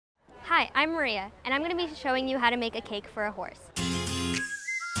Hi, I'm Maria, and I'm going to be showing you how to make a cake for a horse.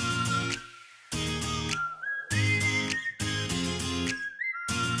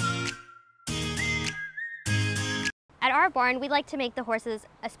 At our barn, we like to make the horses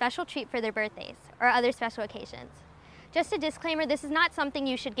a special treat for their birthdays or other special occasions. Just a disclaimer, this is not something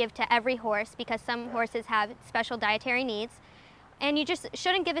you should give to every horse because some horses have special dietary needs, and you just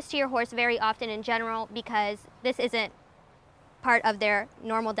shouldn't give this to your horse very often in general because this isn't part of their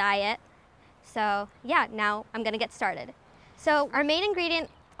normal diet. So yeah, now I'm gonna get started. So our main ingredient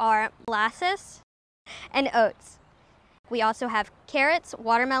are molasses and oats. We also have carrots,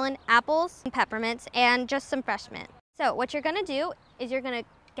 watermelon, apples, and peppermints, and just some fresh mint. So what you're gonna do is you're gonna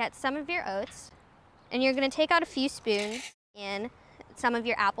get some of your oats and you're gonna take out a few spoons in some of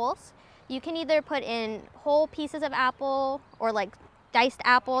your apples. You can either put in whole pieces of apple or like diced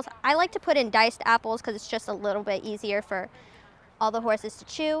apples. I like to put in diced apples because it's just a little bit easier for all the horses to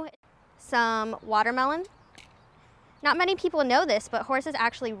chew. Some watermelon. Not many people know this, but horses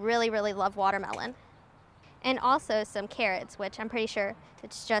actually really love watermelon. And also some carrots, which I'm pretty sure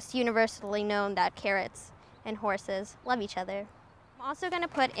it's just universally known that carrots and horses love each other. I'm also going to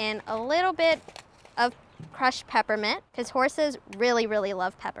put in a little bit of crushed peppermint because horses really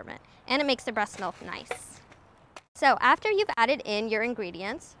love peppermint and it makes the breast milk nice. So after you've added in your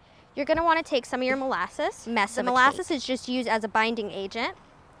ingredients, you're going to want to take some of your molasses. The molasses is just used as a binding agent.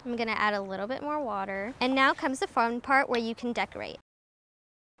 I'm going to add a little bit more water. And now comes the fun part where you can decorate.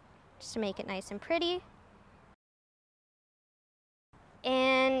 Just to make it nice and pretty.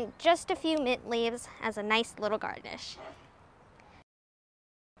 And just a few mint leaves as a nice little garnish.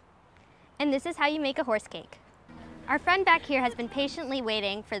 And this is how you make a horse cake. Our friend back here has been patiently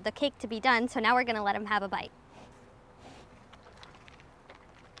waiting for the cake to be done, so now we're going to let him have a bite.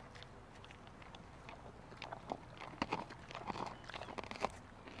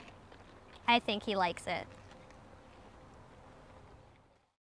 I think he likes it.